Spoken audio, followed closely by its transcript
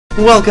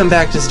Welcome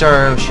back to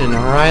Star Ocean.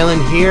 Our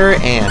island here,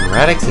 and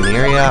Radix and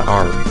Area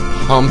are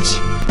pumped.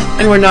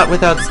 And we're not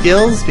without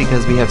skills,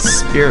 because we have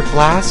Spirit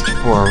Blast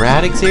for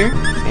Radix here.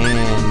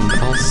 And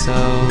also,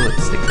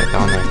 let's stick that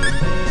on there.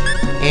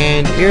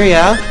 And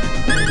Area,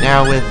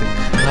 now with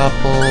a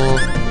couple,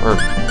 or,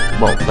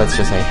 well, let's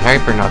just say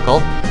Hyper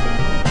Knuckle.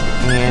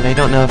 And I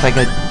don't know if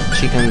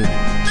she can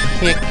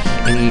kick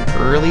any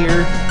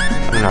earlier.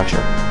 I'm not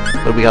sure.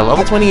 But we got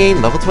level 28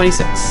 and level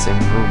 26,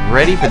 and we're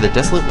ready for the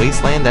desolate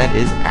wasteland that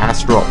is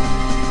Astral.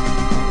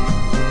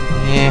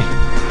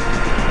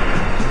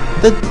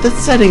 The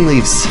setting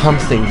leaves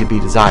something to be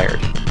desired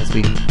as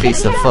we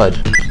face the FUD.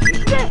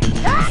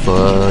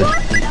 FUD.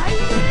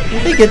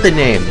 Did they get the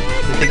name?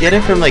 Did they get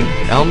it from like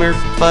Elmer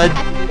Fudd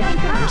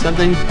or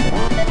something?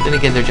 Then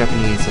again, they're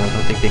Japanese, so I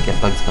don't think they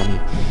get Bugs Bunny.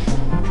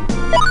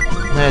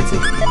 Let's see.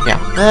 Yeah,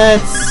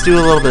 let's do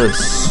a little bit of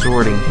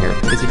sorting here.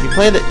 Because if you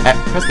press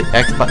the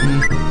X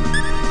button,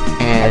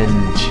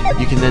 and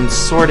you can then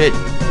sort it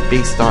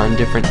based on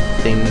different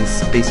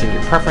things, based on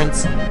your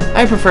preference.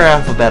 I prefer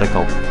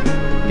alphabetical,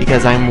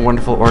 because I'm a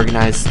wonderful,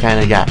 organized kind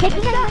of guy.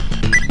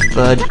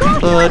 Bud,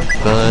 bud,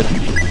 bud,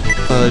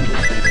 bud.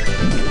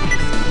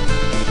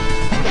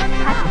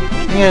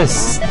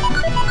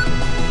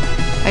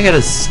 I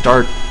gotta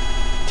start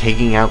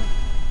taking out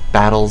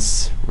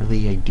battles.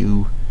 Really, I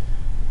do.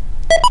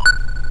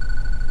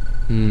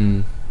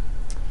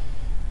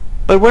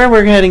 But where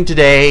we're heading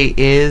today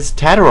is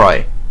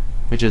Tataroi,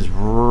 which is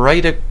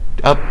right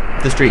up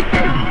the street,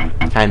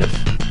 kind of.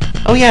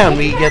 Oh yeah, and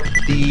we get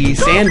the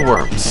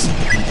sandworms.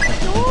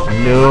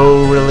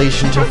 No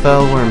relation to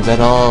fell worms at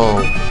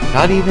all.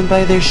 Not even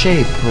by their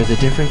shape or the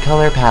different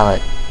color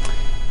palette,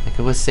 like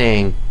I was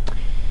saying.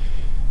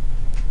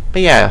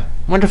 But yeah,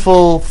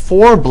 wonderful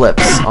 4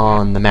 blips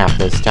on the map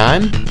this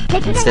time,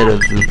 instead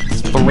of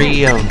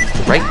 3 of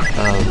the right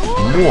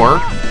of more.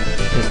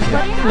 Because we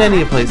have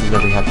plenty of places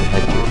that we have to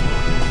head to.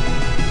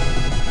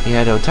 We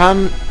had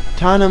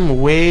Autumnum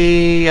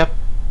way up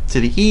to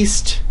the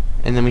east,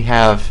 and then we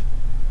have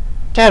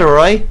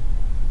Tataroi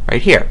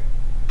right here.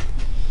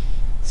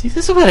 See,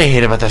 this is what I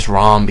hate about this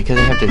ROM, because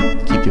I have to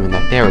keep doing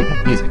that. There we go,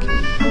 music.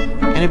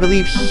 And I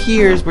believe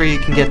here's where you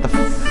can get the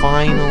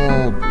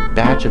final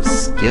batch of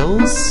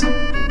skills,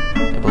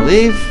 I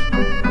believe.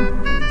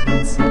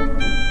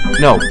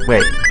 No,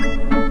 wait.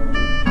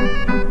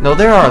 No,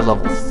 there are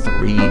level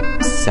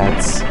 3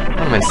 sets.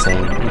 What am I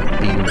saying? I'm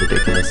being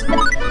ridiculous.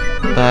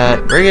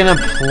 But we're gonna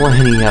have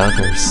plenty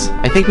others.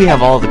 I think we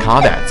have all the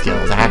combat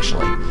skills,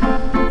 actually.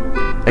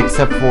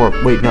 Except for...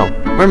 wait, no.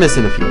 We're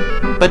missing a few.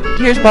 But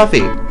here's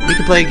Buffy. We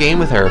can play a game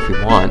with her if we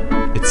want.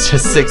 It's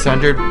just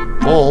 600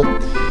 full,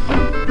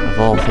 of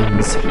all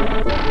things.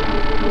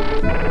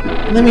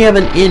 And then we have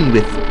an inn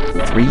with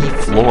 3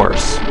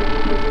 floors.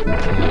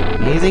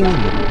 Amazing.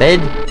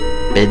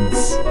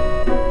 Beds.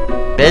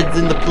 Beds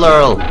in the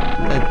plural.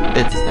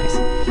 Beds is nice.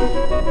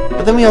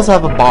 But then we also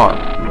have a bar.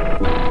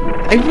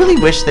 I really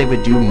wish they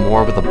would do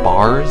more with the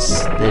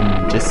bars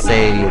than just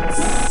say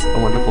it's a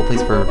wonderful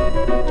place for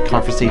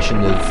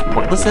conversation of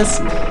pointlessness.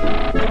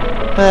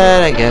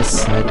 But I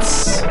guess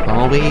that's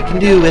all we can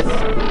do with...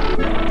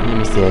 let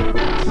me see.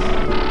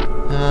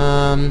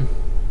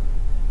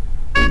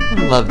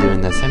 I love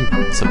doing this. I'm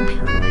so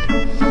paranoid.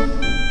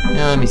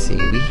 Now let me see.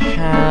 We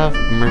have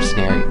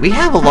mercenary. We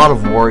have a lot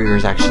of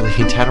warriors actually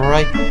in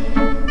Tataroi.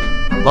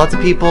 Lots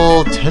of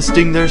people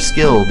testing their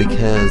skill,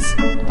 because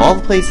of all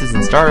the places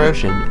in Star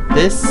Ocean,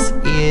 this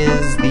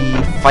is the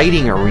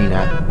fighting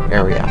arena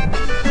area,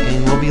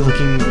 and we'll be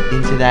looking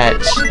into that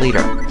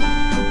later.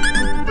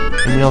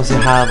 And we also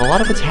have a lot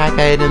of attack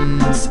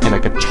items, and a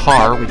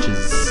guitar, which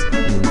is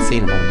an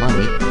insane amount of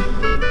money.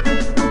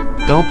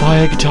 Don't buy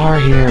a guitar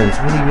here, it's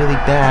really, really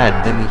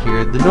bad. Then we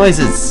hear the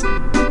noises.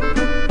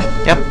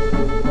 Yep.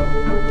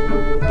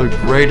 The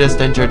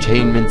greatest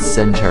entertainment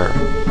center.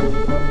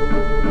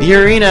 The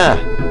arena!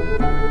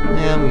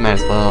 Yeah, we might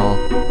as well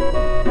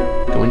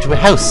go into a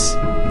house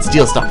and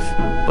steal stuff.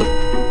 But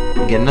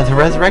we get another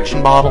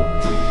resurrection bottle.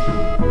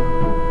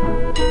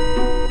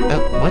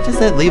 What does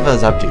that leave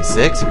us up to?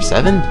 6 or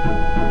 7?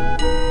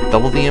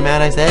 Double the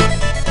amount I said?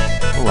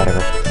 Or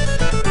whatever.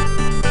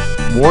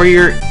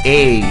 Warrior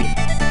A.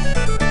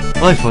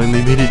 I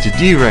finally made it to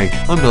D rank.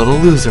 I'm not a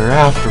loser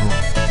after all.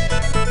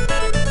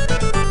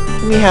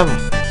 And we have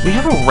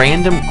a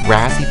random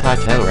grassy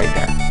plateau right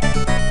there.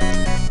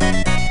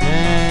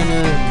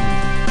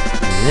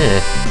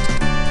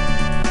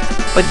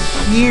 But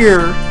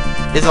here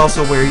is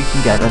also where you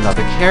can get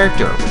another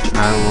character, which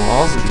I will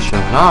also be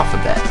showing off in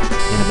a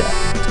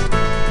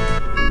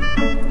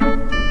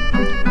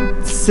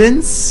bit.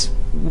 Since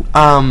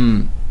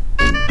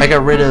I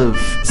got rid of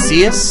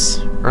Cius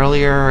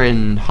earlier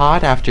in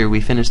HOT after we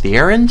finished the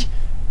errand,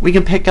 we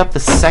can pick up the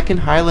second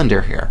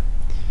Highlander here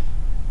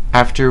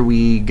after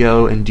we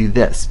go and do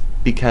this,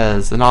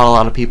 because not a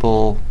lot of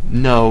people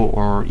know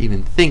or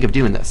even think of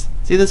doing this.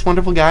 See this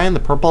wonderful guy in the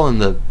purple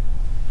and the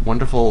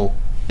wonderful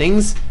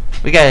things?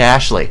 We got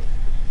Ashley.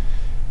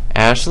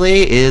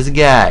 Ashley is a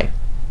guy.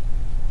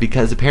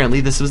 because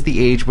apparently this was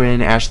the age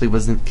when Ashley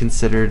wasn't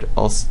considered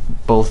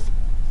both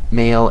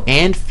male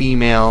and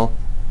female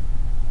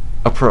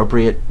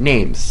appropriate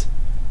names.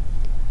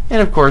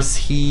 And of course,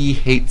 he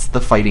hates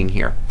the fighting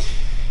here.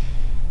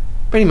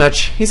 Pretty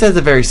much. He says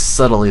it very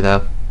subtly,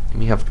 though.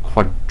 We have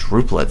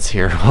quadruplets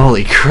here.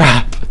 Holy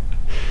crap.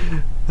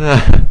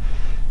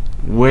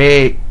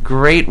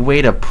 Great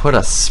way to put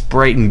a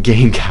sprite in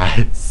game,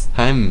 guys.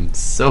 I'm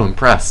so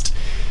impressed.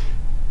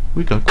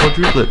 We got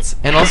quadruplets.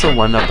 And also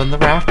one up in the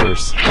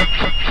rafters.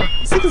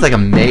 This thing is like a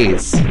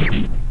maze.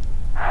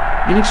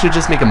 You should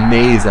just make a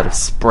maze out of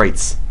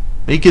sprites.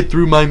 Make it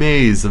through my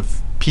maze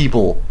of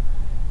people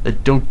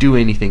that don't do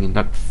anything and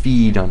not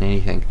feed on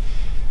anything.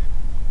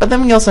 But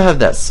then we also have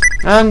this.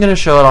 I'm going to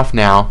show it off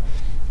now.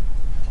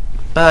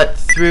 But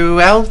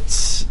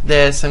throughout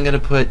this, I'm going to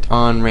put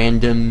on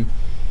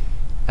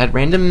at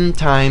random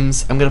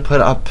times, I'm going to put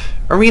up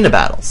arena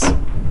battles.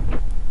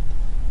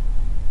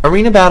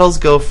 Arena battles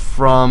go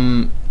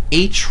from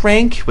H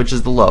rank, which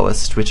is the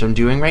lowest, which I'm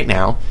doing right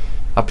now,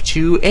 up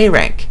to A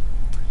rank.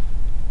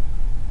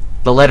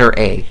 The letter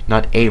A,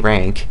 not A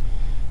rank.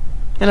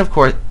 And of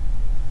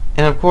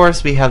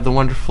course, we have the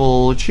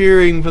wonderful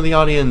cheering from the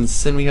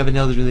audience, and we have an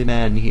elderly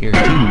man here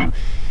too.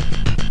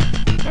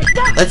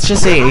 Let's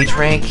just say H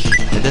rank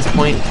at this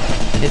point.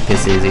 It's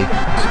piss easy.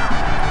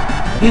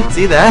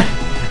 See that?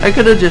 I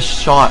could have just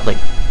shot like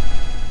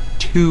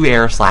 2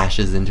 air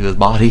slashes into his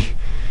body,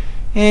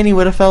 and he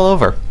would have fell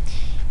over.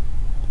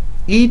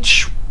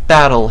 Each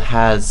battle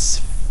has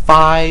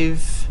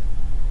 5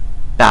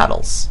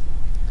 battles.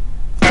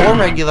 4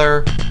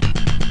 regular,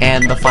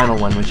 and the final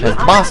one, which has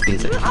the boss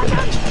music with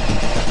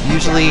it.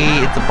 Usually,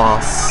 it's a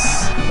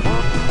boss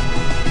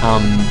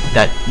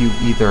that you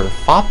either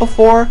fought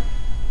before,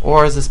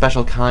 or is a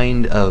special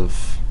kind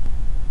of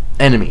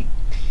enemy.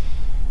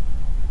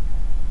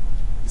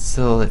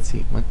 So, let's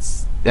see,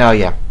 oh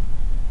yeah.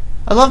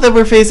 I love that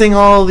we're facing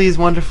all these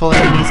wonderful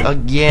enemies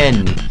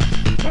again.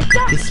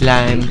 This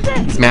slime,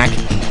 smack,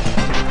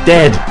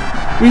 dead.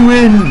 We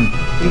win!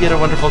 We get a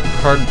wonderful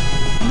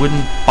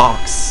wooden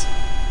box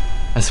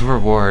as a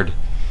reward.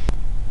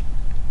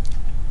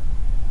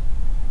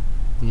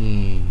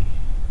 The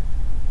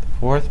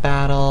 4th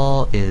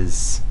battle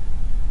is...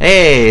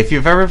 Hey, if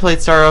you've ever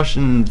played Star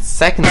Ocean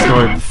second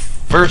story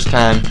first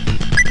time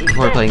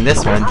before playing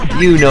this one,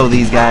 you know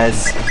these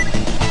guys.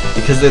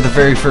 Because they're the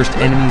very first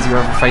enemies you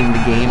ever fight in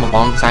the game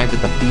alongside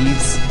with the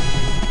thieves.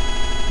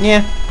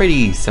 Yeah,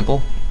 pretty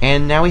simple.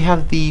 And now we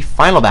have the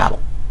final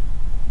battle.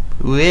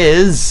 Who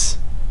is...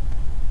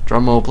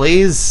 Drumroll,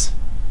 please.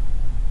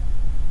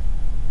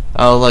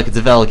 Oh, look, it's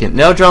a Velikant.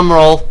 No drum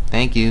roll.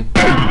 Thank you.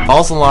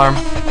 False alarm.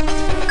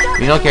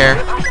 We don't care.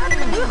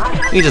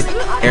 We just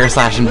air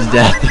slash him to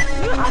death.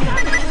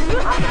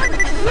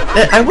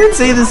 I would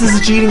say this is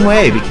a cheating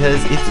way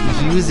because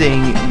it's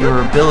using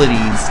your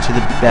abilities to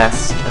the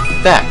best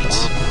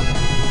effect.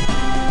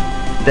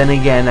 Then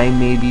again, I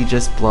may be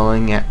just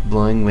blowing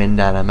wind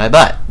out of my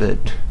butt,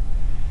 but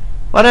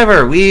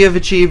whatever. We have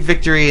achieved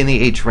victory in the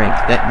H rank.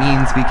 That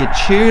means we get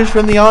cheers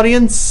from the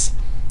audience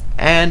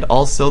and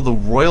also the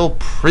Royal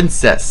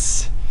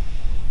Princess.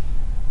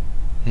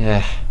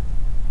 Yeah,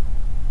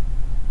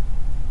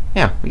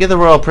 we get the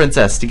Royal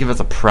Princess to give us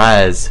a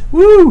prize.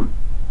 Woo!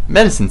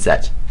 Medicine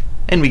set.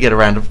 And we get a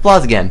round of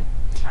applause again.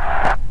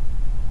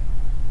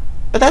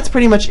 But that's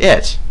pretty much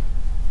it.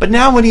 But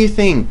now what do you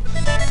think?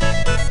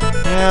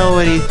 Now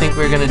what do you think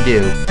we're gonna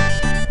do?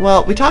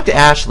 Well, we talked to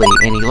Ashley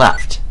and he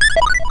left.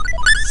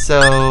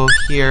 So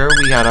here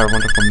we got our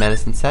wonderful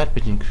medicine set,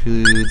 which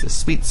includes a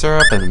sweet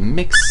syrup and a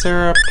mixed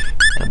syrup.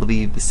 I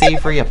believe the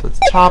savory up at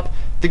the top.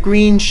 The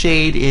green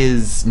shade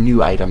is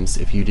new items,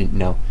 if you didn't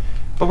know.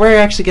 But we're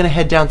actually gonna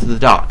head down to the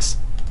docks.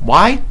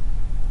 Why?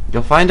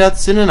 You'll find out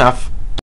soon enough.